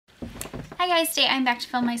Hi guys, today I'm back to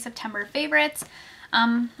film my September favorites.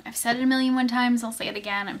 I've said it a million times, I'll say it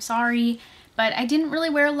again, I'm sorry, but I didn't really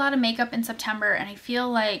wear a lot of makeup in September and I feel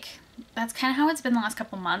like that's kind of how it's been the last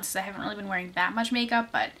couple months. I haven't really been wearing that much makeup,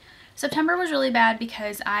 but September was really bad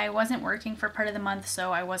because I wasn't working for part of the month,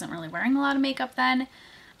 so I wasn't really wearing a lot of makeup then.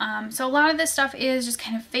 So a lot of this stuff is just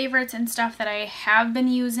kind of favorites and stuff that I have been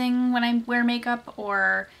using when I wear makeup,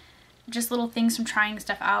 or just little things from trying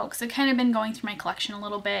stuff out, because I've kind of been going through my collection a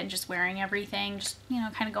little bit and just wearing everything, just, you know,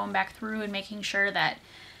 kind of going back through and making sure that,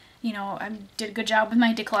 you know, I did a good job with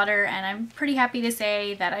my declutter, and I'm pretty happy to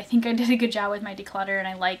say that I think I did a good job with my declutter, and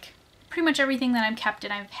I like pretty much everything that I've kept,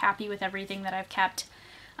 and I'm happy with everything that I've kept.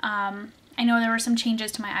 I know there were some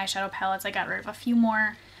changes to my eyeshadow palettes. I got rid of a few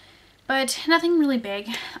more, but nothing really big.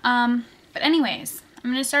 But anyways,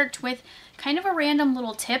 I'm going to start with kind of a random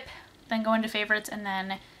little tip, then go into favorites, and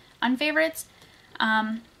then unfavorites.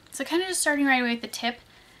 So kind of just starting right away with the tip.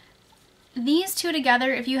 These two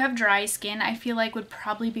together, if you have dry skin, I feel like would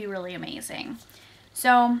probably be really amazing. So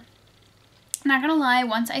I'm not gonna lie,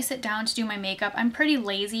 once I sit down to do my makeup, I'm pretty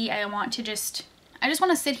lazy. I just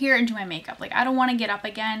want to sit here and do my makeup. Like, I don't want to get up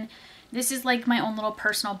again. This is like my own little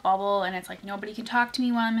personal bubble, and it's like nobody can talk to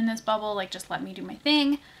me while I'm in this bubble. Like, just let me do my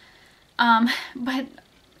thing. But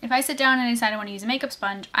if I sit down and I decide I want to use a makeup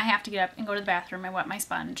sponge, I have to get up and go to the bathroom and wet my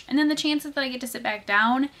sponge. And then the chances that I get to sit back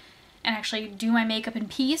down and actually do my makeup in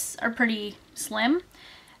peace are pretty slim.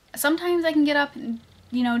 Sometimes I can get up and,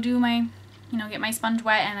 you know, do my, you know, get my sponge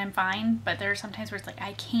wet and I'm fine. But there are some times where it's like,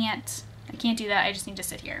 I can't do that. I just need to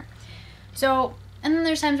sit here. So, and then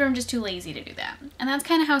there's times where I'm just too lazy to do that. And that's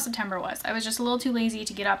kind of how September was. I was just a little too lazy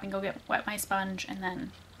to get up and go wet my sponge and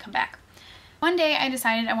then come back. One day I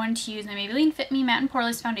decided I wanted to use my Maybelline Fit Me Matte and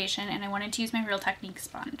Poreless Foundation, and I wanted to use my Real Technique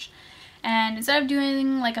sponge. And instead of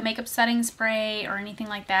doing like a makeup setting spray or anything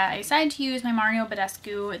like that, I decided to use my Mario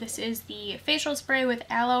Badescu. This is the facial spray with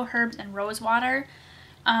aloe, herbs, and rose water.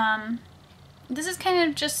 This is kind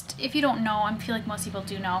of just, if you don't know, I feel like most people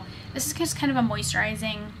do know, this is just kind of a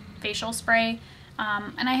moisturizing facial spray.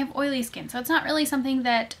 And I have oily skin, so it's not really something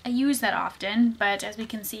that I use that often, but as we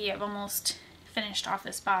can see, I've almost finished off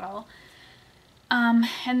this bottle.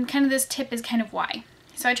 And kind of this tip is kind of why.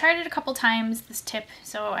 So I tried it a couple times, this tip,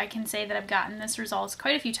 so I can say that I've gotten this result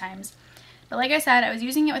quite a few times. But like I said, I was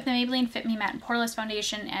using it with the Maybelline Fit Me Matte and Poreless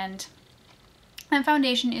Foundation, and that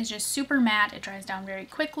foundation is just super matte. It dries down very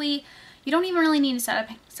quickly. You don't even really need a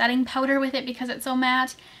setting powder with it because it's so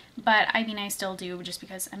matte, but I mean, I still do just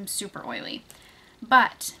because I'm super oily.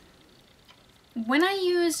 But when I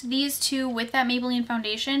used these two with that Maybelline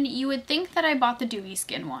foundation, you would think that I bought the Dewy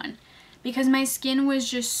Skin one, because my skin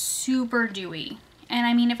was just super dewy. And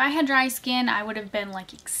I mean, if I had dry skin, I would have been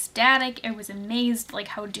like ecstatic. I was amazed like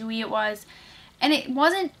how dewy it was. And it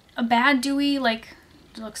wasn't a bad dewy, like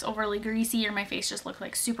it looks overly greasy or my face just looked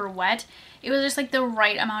like super wet. It was just like the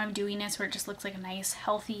right amount of dewiness where it just looks like a nice,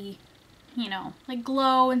 healthy, you know, like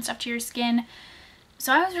glow and stuff to your skin.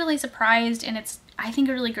 So I was really surprised, and it's, I think,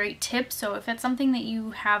 a really great tip. So if it's something that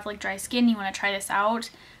you have like dry skin, you want to try this out,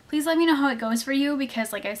 please let me know how it goes for you,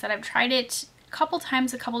 because like I said, I've tried it a couple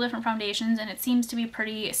times, a couple different foundations, and it seems to be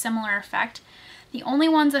pretty similar effect. The only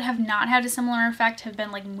ones that have not had a similar effect have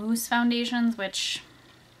been like mousse foundations, which,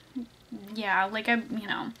 yeah, like I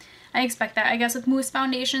expect that, I guess, with mousse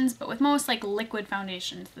foundations, but with most like liquid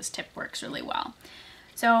foundations, this tip works really well.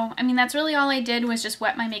 So, I mean, that's really all I did, was just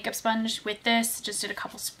wet my makeup sponge with this, just did a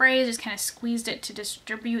couple sprays, just kind of squeezed it to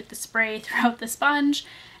distribute the spray throughout the sponge,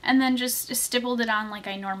 and then just stippled it on like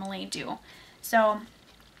I normally do. So,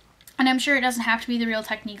 and I'm sure it doesn't have to be the Real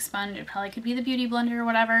Technique sponge, it probably could be the Beauty Blender or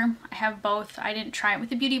whatever. I have both. I didn't try it with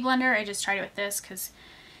the Beauty Blender, I just tried it with this because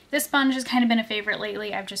this sponge has kind of been a favorite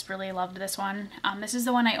lately. I've just really loved this one. This is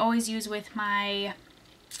the one I always use with my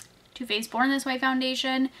Too Faced Born This Way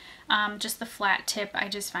foundation. Just the flat tip, I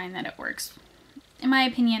just find that it works, in my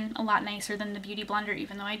opinion, a lot nicer than the Beauty Blender,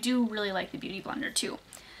 even though I do really like the Beauty Blender too.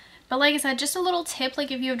 But like I said, just a little tip,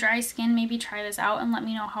 like if you have dry skin, maybe try this out and let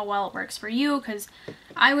me know how well it works for you, because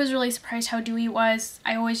I was really surprised how dewy it was.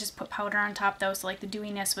 I always just put powder on top though, so like the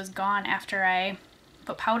dewiness was gone after I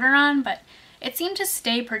put powder on, but it seemed to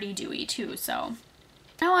stay pretty dewy too. So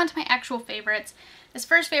now on to my actual favorites. This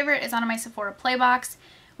first favorite is out of my Sephora Playbox,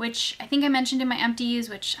 which I think I mentioned in my empties,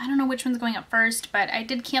 which I don't know which one's going up first, but I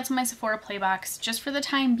did cancel my Sephora Playbox just for the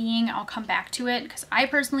time being. I'll come back to it because I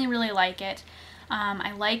personally really like it.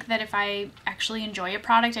 I like that if I actually enjoy a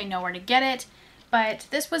product, I know where to get it, but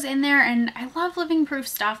this was in there, and I love living proof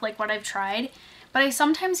stuff like what I've tried, but I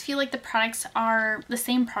sometimes feel like the products are the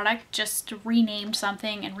same product, just renamed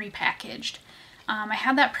something and repackaged. I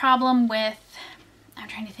had that problem with, I'm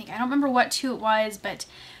trying to think, I don't remember what two it was, but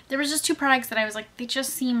there was just two products that I was like, they just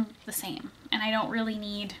seem the same, and I don't really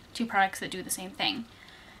need two products that do the same thing.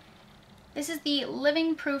 This is the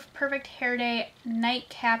Living Proof Perfect Hair Day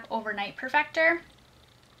Nightcap Overnight Perfector.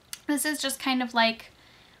 This is just kind of like,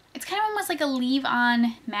 it's kind of almost like a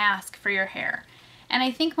leave-on mask for your hair. And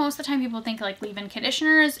I think most of the time people think like leave-in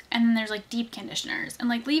conditioners, and then there's like deep conditioners. And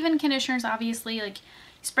like leave-in conditioners, obviously, like you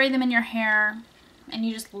spray them in your hair and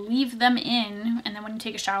you just leave them in, and then when you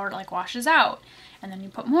take a shower it like washes out, and then you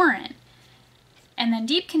put more in. And then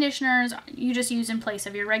deep conditioners you just use in place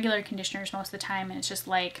of your regular conditioners most of the time, and it's just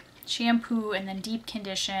like shampoo and then deep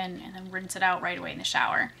condition and then rinse it out right away in the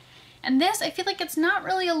shower. And this, I feel like it's not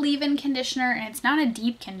really a leave-in conditioner, and it's not a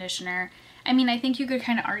deep conditioner. I mean, I think you could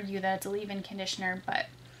kind of argue that it's a leave-in conditioner, but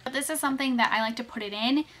this is something that I like to put it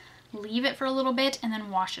in, leave it for a little bit, and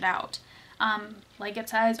then wash it out. Like it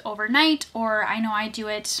says, overnight, or I know I do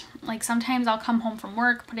it, like sometimes I'll come home from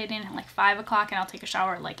work, put it in at like 5 o'clock, and I'll take a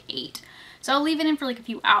shower at like 8. So I'll leave it in for like a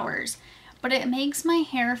few hours. But it makes my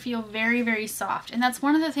hair feel very, very soft. And that's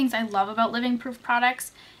one of the things I love about Living Proof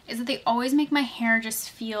products, is that they always make my hair just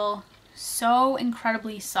feel so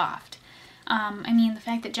incredibly soft. I mean, the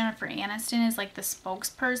fact that Jennifer Aniston is like the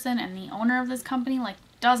spokesperson and the owner of this company like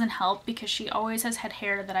doesn't help, because she always has had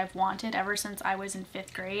hair that I've wanted ever since I was in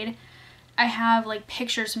 5th grade. I have like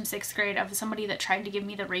pictures from 6th grade of somebody that tried to give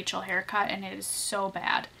me the Rachel haircut, and it is so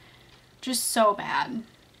bad. Just so bad.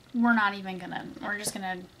 We're just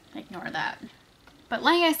gonna ignore that. But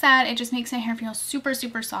like I said, it just makes my hair feel super,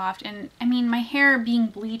 super soft. And I mean, my hair being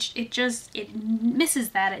bleached, it misses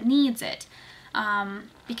that. It needs it.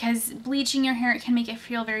 Because bleaching your hair, it can make it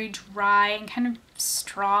feel very dry and kind of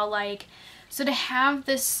straw-like. So to have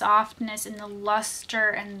this softness and the luster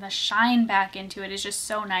and the shine back into it is just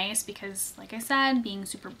so nice, because like I said, being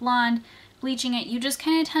super blonde, bleaching it, you just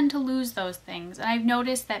kind of tend to lose those things. And I've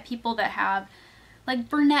noticed that people that have like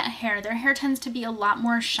brunette hair, their hair tends to be a lot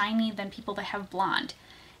more shiny than people that have blonde.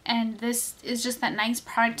 And this is just that nice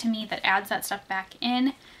product to me that adds that stuff back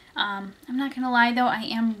in. I'm not gonna lie though, I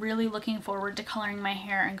am really looking forward to coloring my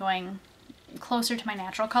hair and going closer to my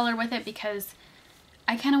natural color with it, because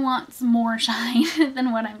I kind of want some more shine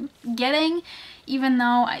than what I'm getting, even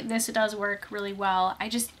though this does work really well. I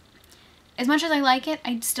just, as much as I like it,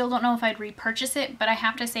 I still don't know if I'd repurchase it, but I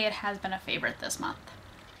have to say it has been a favorite this month.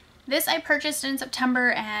 This I purchased in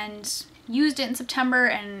September and used it in September,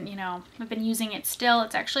 and you know, I've been using it still.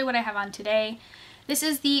 It's actually what I have on today. This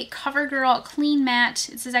is the CoverGirl Clean Matte.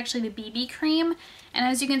 This is actually the BB cream, and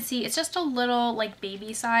as you can see, it's just a little like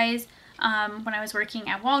baby size. When I was working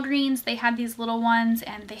at Walgreens, they had these little ones,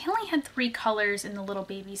 and they only had 3 colors in the little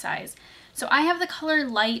baby size. So I have the color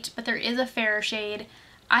light, but there is a fair shade.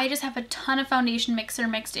 I just have a ton of foundation mixer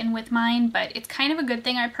mixed in with mine, but it's kind of a good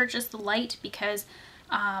thing I purchased the light, because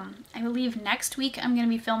I believe next week I'm going to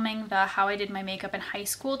be filming the How I Did My Makeup in High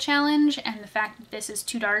School challenge, and the fact that this is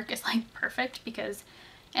too dark is like perfect, because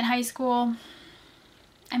in high school,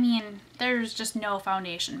 I mean, there's just no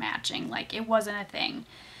foundation matching. Like, it wasn't a thing.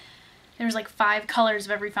 There was like 5 colors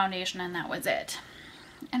of every foundation, and that was it.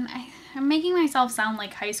 And I'm making myself sound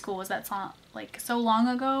like high school was that like so long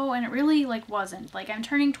ago, and it really like wasn't. Like, I'm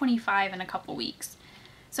turning 25 in a couple weeks.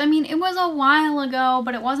 So, I mean, it was a while ago,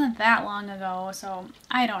 but it wasn't that long ago, so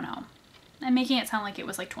I don't know. I'm making it sound like it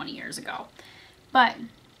was like 20 years ago. But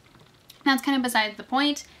that's kind of besides the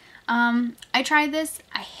point. I tried this,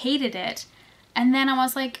 I hated it, and then I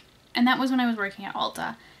was like, and that was when I was working at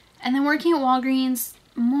Ulta. And then working at Walgreens,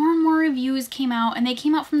 more and more reviews came out, and they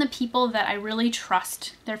came out from the people that I really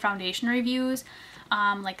trust their foundation reviews.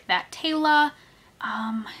 Like that Taylor,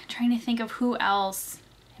 trying to think of who else.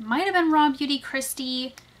 It might have been Raw Beauty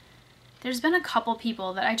Christy. There's been a couple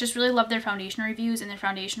people that I just really love their foundation reviews, and their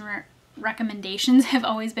foundation recommendations have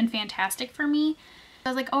always been fantastic for me. I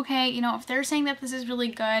was like, okay, you know, if they're saying that this is really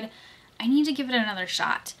good, I need to give it another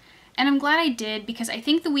shot. And I'm glad I did, because I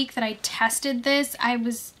think the week that I tested this,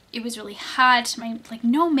 it was really hot. Like,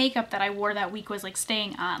 no makeup that I wore that week was like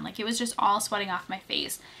staying on. Like, it was just all sweating off my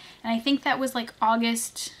face. And I think that was like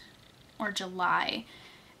August or July.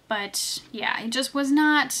 But yeah, it just was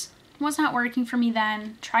not working for me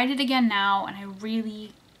then. Tried it again now, and I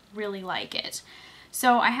really, really like it.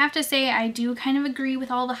 So I have to say, I do kind of agree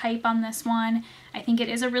with all the hype on this one. I think it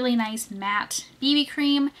is a really nice matte BB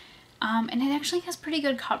cream, and it actually has pretty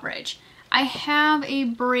good coverage. I have a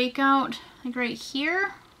breakout like right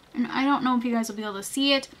here, and I don't know if you guys will be able to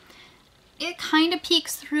see it. It kind of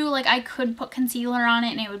peeks through. Like, I could put concealer on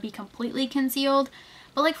it and it would be completely concealed,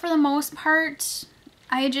 but like for the most part,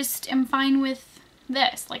 I just am fine with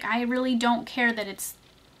this. Like, I really don't care that it's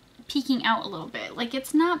peeking out a little bit. Like,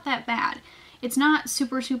 it's not that bad. It's not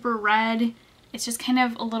super, super red. It's just kind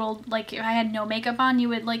of a little, like if I had no makeup on, you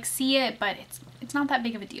would like see it, but it's not that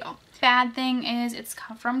big of a deal. Bad thing is it's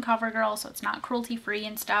from CoverGirl, so it's not cruelty free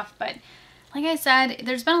and stuff, but like I said,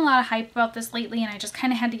 there's been a lot of hype about this lately and I just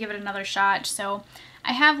kind of had to give it another shot. So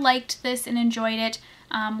I have liked this and enjoyed it.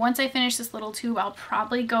 Once I finish this little tube, I'll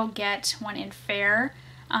probably go get one in Fair.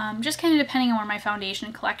 Just kind of depending on where my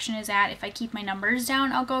foundation collection is at. If I keep my numbers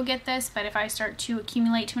down, I'll go get this, but if I start to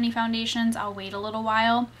accumulate too many foundations, I'll wait a little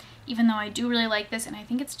while, even though I do really like this and I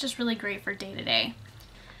think it's just really great for day to day.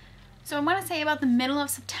 So I want to say about the middle of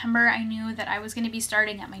September, I knew that I was going to be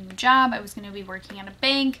starting at my new job. I was going to be working at a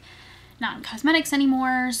bank, not in cosmetics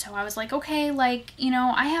anymore. So I was like, okay, like, you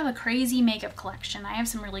know, I have a crazy makeup collection. I have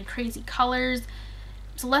some really crazy colors.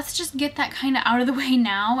 So let's just get that kind of out of the way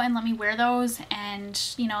now and let me wear those. And,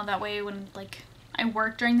 you know, that way when like I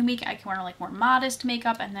work during the week, I can wear like more modest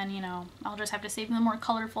makeup, and then, you know, I'll just have to save the more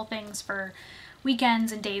colorful things for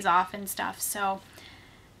weekends and days off and stuff. So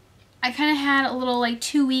I kind of had a little like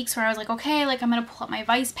 2 weeks where I was like, okay, like I'm going to pull up my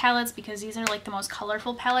Vice palettes because these are like the most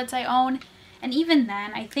colorful palettes I own. And even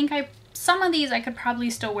then, I think some of these I could probably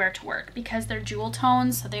still wear to work because they're jewel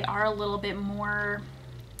tones, so they are a little bit more,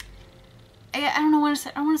 I don't want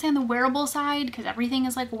to say on the wearable side because everything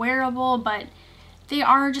is like wearable, but they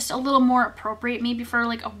are just a little more appropriate maybe for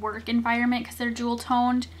like a work environment because they're jewel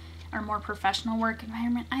toned, or more professional work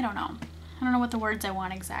environment. I don't know what the words I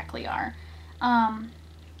want exactly are.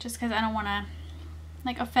 Just because I don't want to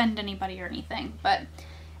like offend anybody or anything. But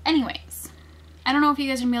anyways, I don't know if you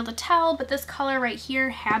guys are going to be able to tell, but this color right here,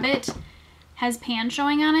 Habit, has pan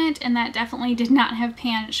showing on it, and that definitely did not have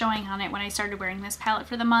pan showing on it when I started wearing this palette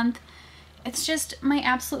for the month. It's just my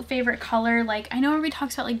absolute favorite color. Like, I know everybody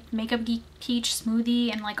talks about like Makeup Geek Peach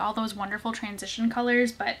Smoothie and like all those wonderful transition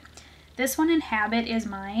colors, but this one in Habit is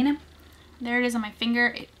mine. There it is on my finger.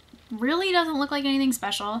 It really doesn't look like anything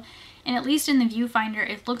special, and at least in the viewfinder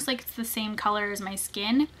it looks like it's the same color as my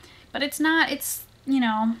skin, but it's not. It's, you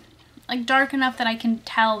know, like dark enough that I can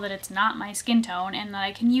tell that it's not my skin tone and that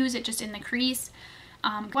I can use it just in the crease.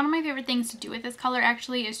 One of my favorite things to do with this color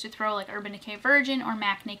actually is to throw like Urban Decay Virgin or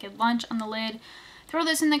MAC Naked Lunch on the lid. Throw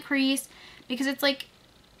this in the crease because it's like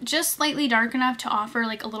just slightly dark enough to offer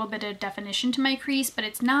like a little bit of definition to my crease, but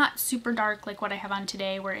it's not super dark like what I have on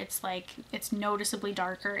today where it's like it's noticeably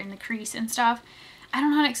darker in the crease and stuff. I don't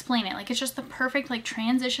know how to explain it. Like, it's just the perfect like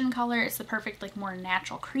transition color. It's the perfect like more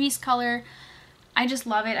natural crease color. I just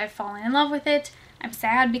love it. I've fallen in love with it. I'm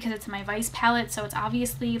sad because it's my Vice palette, so it's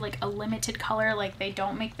obviously like a limited color. Like, they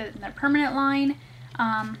don't make the permanent line.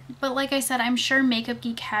 But like I said, I'm sure Makeup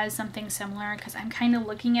Geek has something similar because I'm kind of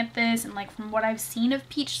looking at this and like from what I've seen of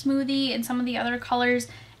Peach Smoothie and some of the other colors,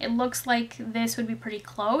 it looks like this would be pretty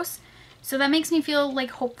close. So that makes me feel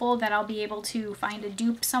like hopeful that I'll be able to find a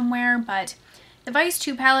dupe somewhere. But the Vice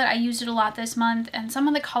 2 palette, I used it a lot this month, and some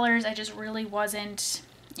of the colors I just really wasn't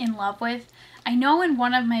in love with. I know in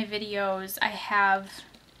one of my videos I have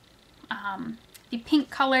the pink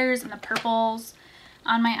colors and the purples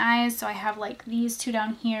on my eyes, so I have like these two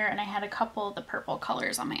down here, and I had a couple of the purple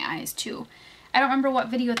colors on my eyes too. I don't remember what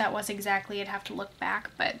video that was exactly. I'd have to look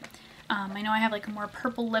back, but I know I have like a more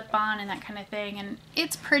purple lip on and that kind of thing, and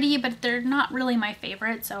it's pretty, but they're not really my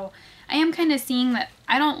favorite. So I am kind of seeing that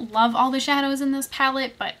I don't love all the shadows in this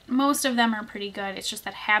palette, but most of them are pretty good. It's just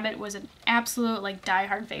that Habit was an absolute like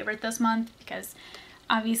die-hard favorite this month because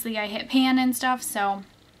obviously I hit pan and stuff, so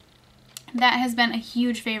that has been a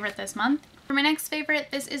huge favorite this month. For my next favorite,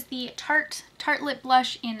 this is the Tarte Lip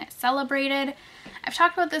Blush in Celebrated. I've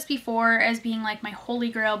talked about this before as being like my holy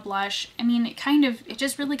grail blush. I mean, it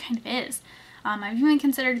just really kind of is. I've even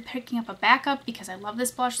considered picking up a backup because I love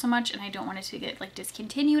this blush so much and I don't want it to get like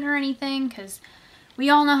discontinued or anything, because we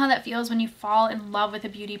all know how that feels when you fall in love with a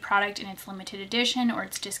beauty product and it's limited edition or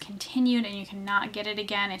it's discontinued and you cannot get it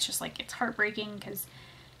again. It's just like, it's heartbreaking because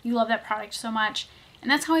you love that product so much. And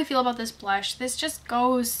that's how I feel about this blush. This just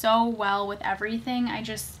goes so well with everything. I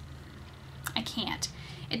can't.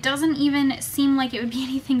 It doesn't even seem like it would be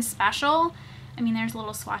anything special. I mean, there's a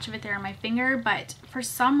little swatch of it there on my finger, but for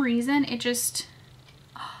some reason it just,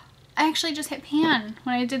 I actually just hit pan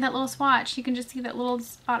when I did that little swatch. You can just see that little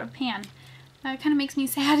spot of pan. That kind of makes me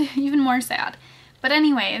sad, even more sad. But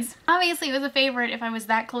anyways, obviously it was a favorite if I was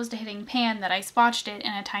that close to hitting pan that I swatched it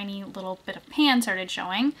and a tiny little bit of pan started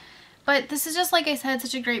showing. But this is just, like I said,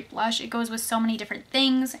 such a great blush. It goes with so many different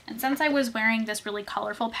things. And since I was wearing this really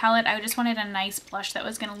colorful palette, I just wanted a nice blush that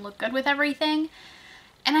was going to look good with everything.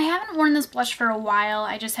 And I haven't worn this blush for a while.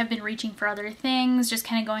 I just have been reaching for other things, just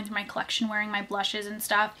kind of going through my collection, wearing my blushes and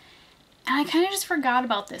stuff. And I kind of just forgot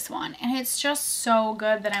about this one. And it's just so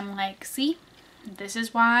good that I'm like, see, this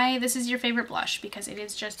is why this is your favorite blush, because it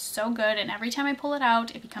is just so good, and every time I pull it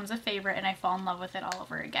out it becomes a favorite and I fall in love with it all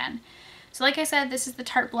over again. So like I said, this is the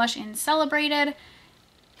Tarte blush in Celebrated.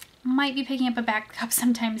 Might be picking up a backup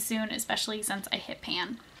sometime soon, especially since I hit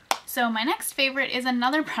pan. So my next favorite is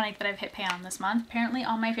another product that I've hit pan on this month. Apparently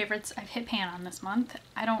all my favorites I've hit pan on this month.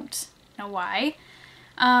 I don't know why.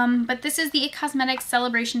 But this is the IT Cosmetics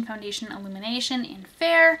Celebration Foundation Illumination in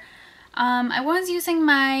Fair. I was using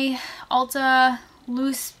my Ulta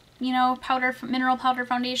loose, you know, powder, mineral powder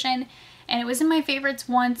foundation, and it was in my favorites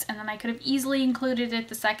once, and then I could have easily included it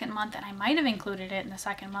the second month, and I might have included it in the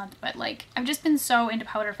second month, but like I've just been so into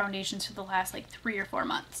powder foundations for the last like 3 or 4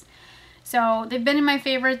 months. So they've been in my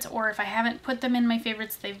favorites, or if I haven't put them in my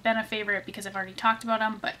favorites, they've been a favorite because I've already talked about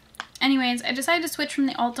them. But anyways, I decided to switch from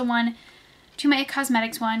the Ulta one to my IT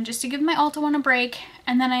Cosmetics one just to give my Ulta one a break,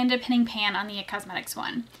 and then I ended up hitting pan on the IT Cosmetics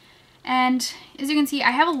one. And as you can see,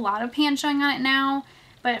 I have a lot of pan showing on it now,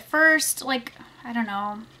 but at first, like, I don't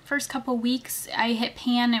know, first couple weeks I hit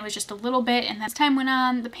pan, it was just a little bit, and as time went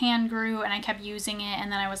on, the pan grew and I kept using it,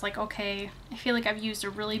 and then I was like, okay, I feel like I've used a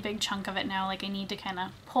really big chunk of it now, like I need to kind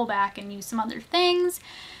of pull back and use some other things.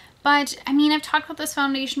 But I mean, I've talked about this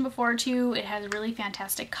foundation before too. It has really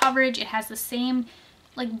fantastic coverage. It has the same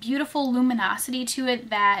like beautiful luminosity to it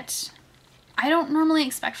that I don't normally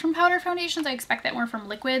expect from powder foundations. I expect that more from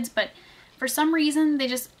liquids, but for some reason they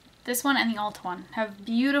just, this one and the Ulta one have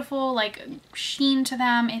beautiful like sheen to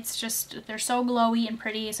them. It's just, they're so glowy and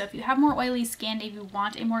pretty. So if you have more oily skin, if you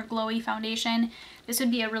want a more glowy foundation, this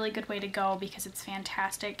would be a really good way to go because it's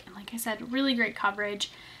fantastic. And like I said, really great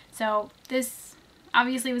coverage. So this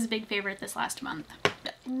obviously was a big favorite this last month.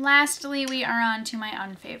 Lastly, we are on to my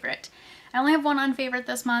unfavorite. I only have one unfavorite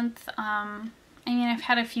this month. I mean, I've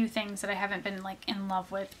had a few things that I haven't been like in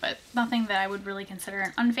love with, but nothing that I would really consider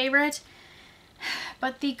an unfavorite.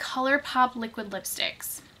 But the ColourPop liquid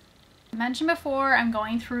lipsticks. I mentioned before, I'm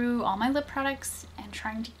going through all my lip products and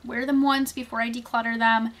trying to wear them once before I declutter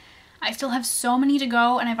them. I still have so many to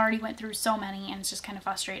go, and I've already went through so many, and it's just kind of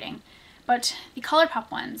frustrating. But the ColourPop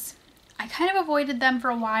ones, I kind of avoided them for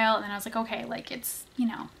a while, and then I was like, okay, like it's, you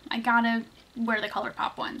know, I gotta wear the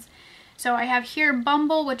ColourPop ones. So I have here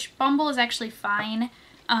Bumble, which Bumble is actually fine.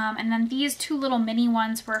 And then these two little mini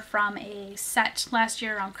ones were from a set last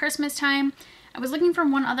year around Christmas time. I was looking for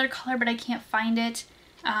one other color, but I can't find it.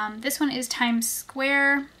 This one is Times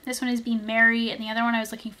Square. This one is Be Merry. And the other one I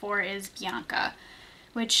was looking for is Bianca,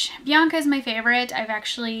 which Bianca is my favorite. I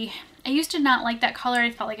used to not like that color.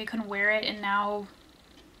 I felt like I couldn't wear it. And now,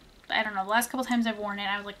 I don't know, the last couple times I've worn it,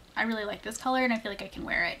 I was like, I really like this color and I feel like I can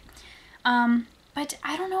wear it. But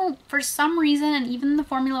I don't know, for some reason, and even the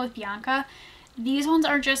formula with Bianca, these ones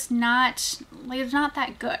are just not, like, it's not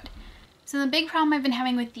that good. So the big problem I've been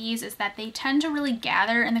having with these is that they tend to really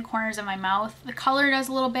gather in the corners of my mouth. The color does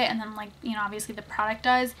a little bit, and then, like, you know, obviously the product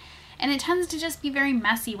does. And it tends to just be very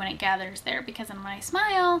messy when it gathers there, because then when I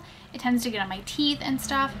smile, it tends to get on my teeth and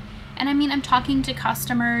stuff. And I mean, I'm talking to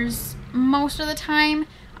customers most of the time.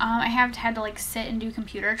 I have had to like sit and do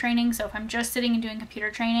computer training, so if I'm just sitting and doing computer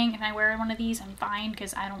training and I wear one of these, I'm fine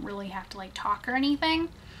because I don't really have to like talk or anything.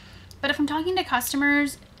 But if I'm talking to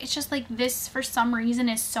customers, it's just like this for some reason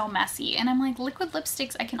is so messy. And I'm like, liquid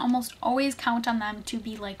lipsticks, I can almost always count on them to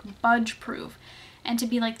be like budge proof and to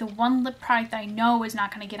be like the one lip product that I know is not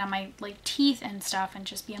going to get on my like teeth and stuff and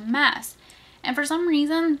just be a mess. And for some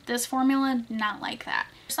reason, this formula, not like that.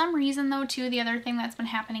 For some reason though too, the other thing that's been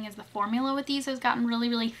happening is the formula with these has gotten really,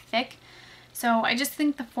 really thick. So I just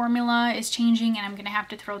think the formula is changing and I'm going to have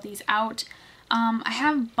to throw these out. I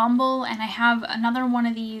have Bumble and I have another one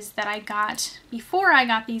of these that I got before I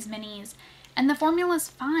got these minis, and the formula is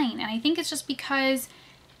fine. And I think it's just because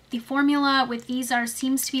the formula with these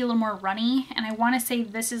seems to be a little more runny, and I want to say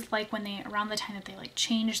this is like when around the time that they like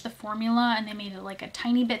changed the formula and they made it like a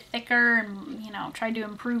tiny bit thicker and, you know, tried to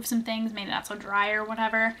improve some things, made it not so dry or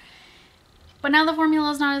whatever. But now the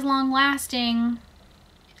formula is not as long lasting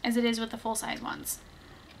as it is with the full size ones.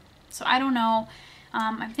 So I don't know.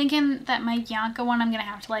 I'm thinking that my Bianca one, I'm going to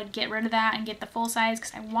have to like get rid of that and get the full size,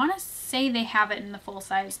 because I want to say they have it in the full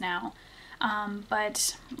size now.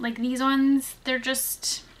 But like these ones, they're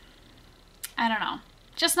just, I don't know,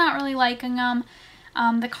 just not really liking them.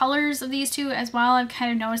 The colors of these two as well, I've kind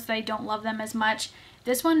of noticed that I don't love them as much.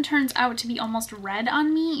 This one turns out to be almost red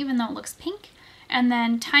on me, even though it looks pink. And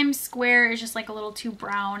then Times Square is just like a little too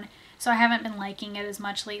brown. So I haven't been liking it as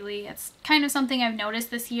much lately. It's kind of something I've noticed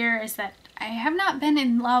this year, is that I have not been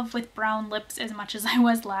in love with brown lips as much as I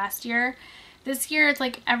was last year. This year it's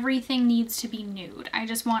like everything needs to be nude. I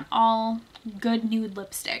just want all good nude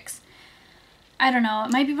lipsticks. I don't know,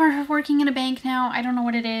 it might be part of working in a bank now, I don't know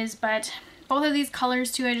what it is, but both of these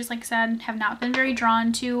colors too, I just, like I said, have not been very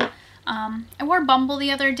drawn to. I wore Bumble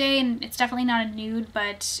the other day, and it's definitely not a nude,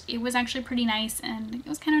 but it was actually pretty nice, and it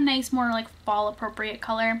was kind of nice, more like fall appropriate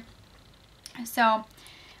color. So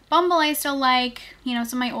Bumble I still like, you know,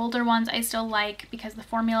 some of my older ones I still like because the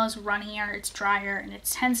formula is runnier, it's drier, and it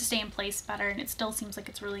tends to stay in place better, and it still seems like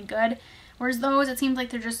it's really good. Whereas those, it seems like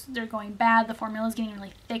they're going bad, the formula is getting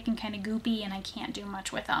really thick and kind of goopy, and I can't do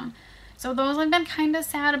much with them. So those I've been kind of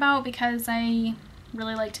sad about because I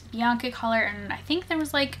really liked Bianca color, and I think there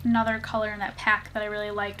was like another color in that pack that I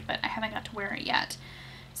really liked, but I haven't got to wear it yet.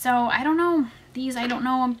 So I don't know, these I don't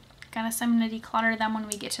know, I'm gonna declutter them when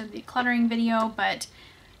we get to the decluttering video, but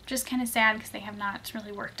just kind of sad because they have not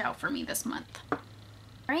really worked out for me this month.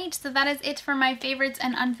 Alright, so that is it for my favorites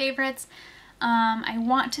and unfavorites. I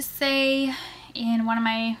want to say in one of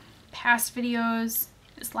my past videos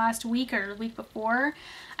this last week or the week before,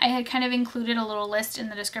 I had kind of included a little list in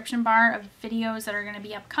the description bar of videos that are going to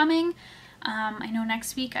be upcoming. I know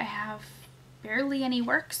next week I have barely any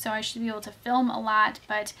work, so I should be able to film a lot,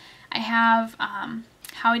 but I have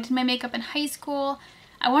how I did my makeup in high school.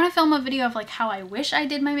 I want to film a video of like how I wish I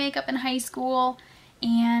did my makeup in high school,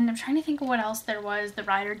 and I'm trying to think of what else there was. The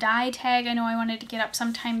ride or die tag I know I wanted to get up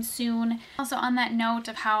sometime soon. Also on that note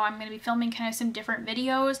of how I'm going to be filming kind of some different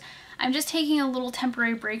videos, I'm just taking a little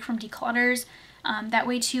temporary break from declutters. That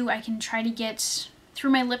way too I can try to get through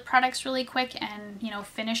my lip products really quick and, you know,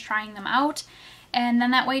 finish trying them out. And then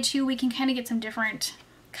that way too we can kind of get some different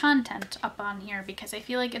content up on here, because I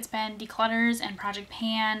feel like it's been declutters and Project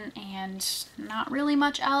Pan and not really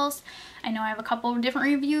much else. I know I have a couple of different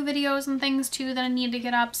review videos and things too that I need to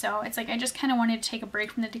get up, so it's like I just kind of wanted to take a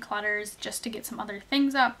break from the declutters just to get some other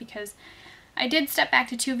things up, because I did step back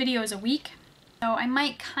to 2 videos a week. So I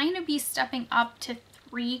might kind of be stepping up to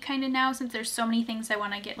 3 kind of now, since there's so many things I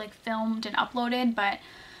want to get like filmed and uploaded, but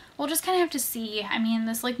we'll just kind of have to see. I mean,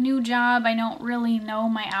 this like new job, I don't really know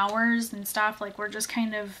my hours and stuff. Like we're just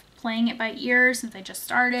kind of playing it by ear since I just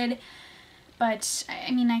started. But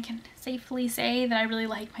I mean, I can safely say that I really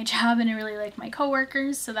like my job and I really like my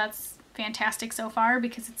coworkers. So that's fantastic so far,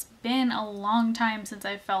 because it's been a long time since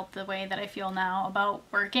I felt the way that I feel now about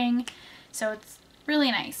working. So it's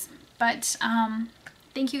really nice. But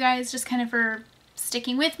thank you guys just kind of for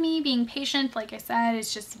sticking with me, being patient. Like I said,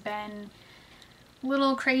 it's just been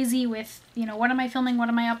little crazy with, you know, what am I filming, what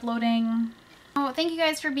am I uploading. Oh, thank you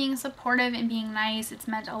guys for being supportive and being nice. It's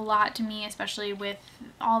meant a lot to me, especially with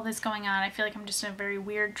all this going on. I feel like I'm just in a very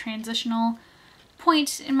weird transitional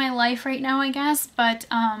point in my life right now, I guess. But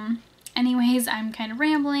anyways, I'm kind of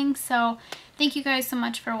rambling, so thank you guys so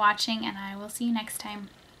much for watching, and I will see you next time.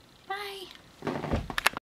 Bye!